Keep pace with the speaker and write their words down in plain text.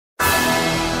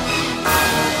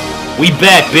We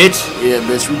back, bitch. Yeah,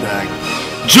 bitch, we back.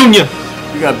 Junior.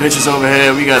 We got bitches over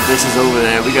here, we got bitches over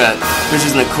there, we got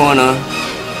bitches in the corner.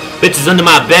 Bitches under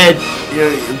my bed. Yeah,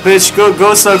 bitch,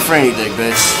 go suck Franny dick,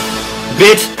 bitch.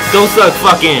 Bitch, don't suck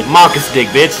fucking Marcus dick,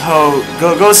 bitch. Ho,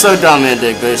 go suck Dom Man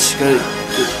dick, bitch.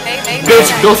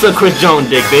 Bitch, go suck Chris Jones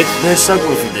dick, bitch. Bitch, suck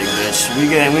Wolfie dick, bitch. We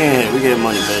getting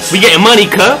money, bitch. We getting money,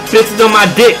 cuh. Bitches on my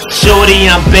dick.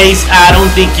 Shorty, I'm base. I don't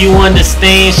think you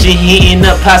understand. She heating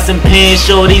up pots and pans.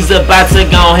 Shorty's about to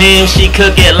go ham. She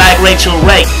cook it like Rachael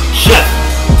Ray. Chef,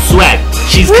 swag.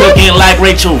 She's cooking like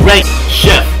Rachael Ray.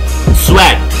 Chef,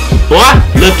 swag. Boy,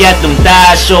 look at them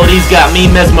thighs. Shorty's got me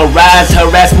mesmerized.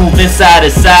 Her ass moving side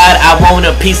to side. I want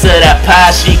a piece of that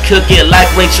pie. She cook it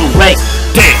like Rachael Ray.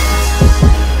 Damn.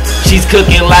 She's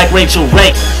cooking like Rachael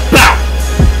Ray. Bow.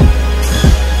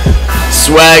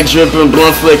 Swag dripping,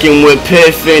 blunt flicking with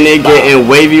piff in it, getting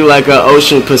wavy like an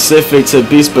Ocean Pacific. To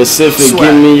be specific, Swag.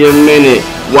 give me a minute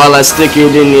while I stick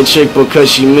it in your chick because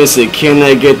she miss it. Can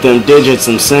I get them digits?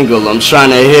 I'm single, I'm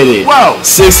trying to hit it. Whoa.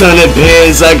 600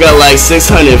 bands, I got like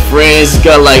 600 friends,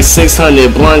 got like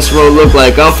 600 blunts, roll look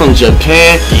like I'm from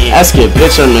Japan. Ask your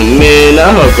bitch I'm the man, I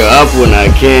hook her up when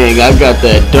I can. I got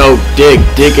that dope dick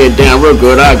it down real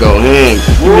good, I go ham.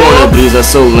 You wannabes are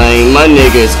so lame, my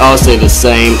niggas all say the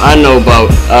same. I know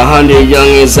about 100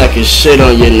 youngins that can shit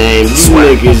on your name. You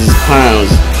niggas is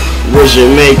clowns. Where's your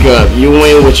makeup? You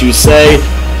ain't what you say.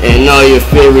 And all your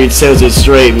fairy tales are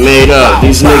straight made up.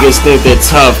 These niggas think they're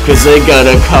tough cause they got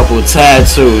a couple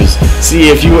tattoos.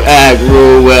 See if you act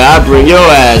rude, well I bring your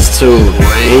ass to.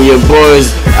 And your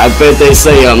boys, I bet they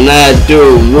say I'm that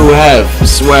dude. Lou Heff,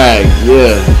 swag,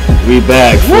 yeah, we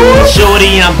back.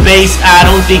 Shorty, I'm base. I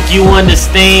don't think you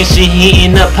understand. She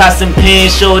heating up pots and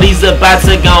pans. Shorty's about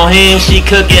to go ham. She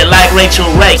cook it like Rachael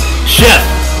Ray. Chef,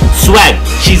 swag.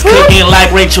 She's cooking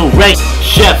like Rachael Ray.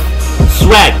 Chef,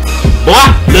 swag. Boy,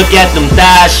 look at them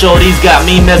thighs. Shorty's got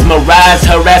me mesmerized.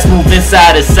 Her ass moving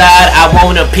side to side. I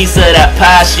want a piece of that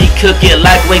pie. She cook it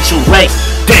like Rachael Ray.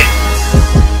 Damn.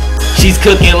 She's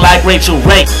cooking like Rachael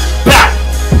Ray. Bow.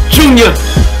 Junior.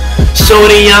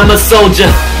 Shorty, I'm a soldier,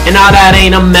 and all that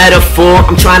ain't a metaphor.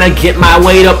 I'm trying to get my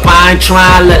weight up, I ain't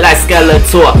trying to look like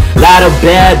Skeletor. Lot of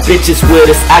bad bitches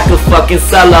with us, I could fucking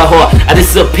sell a whore. I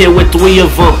disappear with 3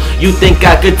 of them, you think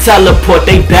I could teleport.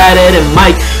 They badder than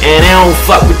Mike, and they don't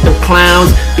fuck with them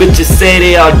clowns. Bitches say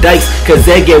they all dykes, cause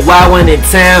they get wild when in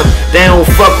town. They don't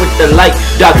fuck with the light,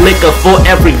 dark liquor for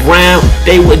every round.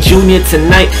 They with Junior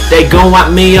tonight, they gon'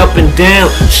 wipe me up and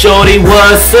down. Shorty,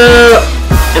 what's up?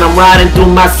 And I'm riding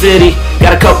through my city.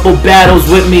 Got a couple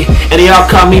battles with me, and they all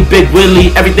call me Big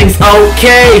Willie. Everything's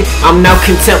okay, I'm now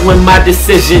content with my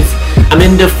decisions. I'm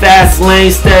in the fast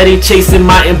lane, steady chasing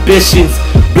my ambitions.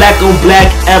 Black on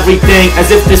black, everything, as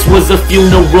if this was a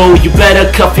funeral. You better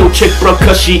cuff your chick, bro,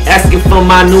 cause she asking for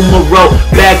my numero.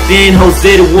 Back then, hoes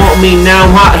didn't want me, now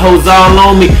I'm hot, hoes all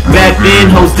on me. Back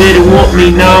then, hoes didn't want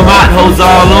me, now I'm hot, hoes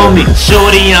all on me.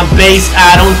 Shorty, I'm base,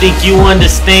 I don't think you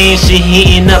understand. She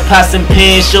heating up pots and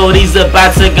pans. Shorty's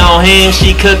about to go ham.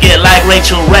 She cook it like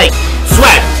Rachael Ray.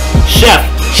 Swag, chef,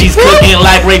 she's cooking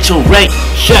like Rachael Ray.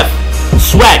 Chef,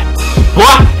 swag.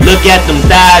 Boy, look at them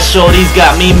thighs. Shorty's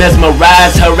got me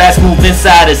mesmerized. Her ass moving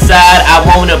side to side. I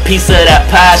want a piece of that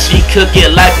pie. She cook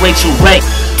it like Rachael Ray.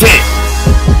 Damn.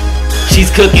 She's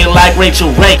cooking like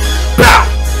Rachael Ray. Bow.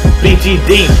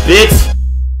 BGD, bitch.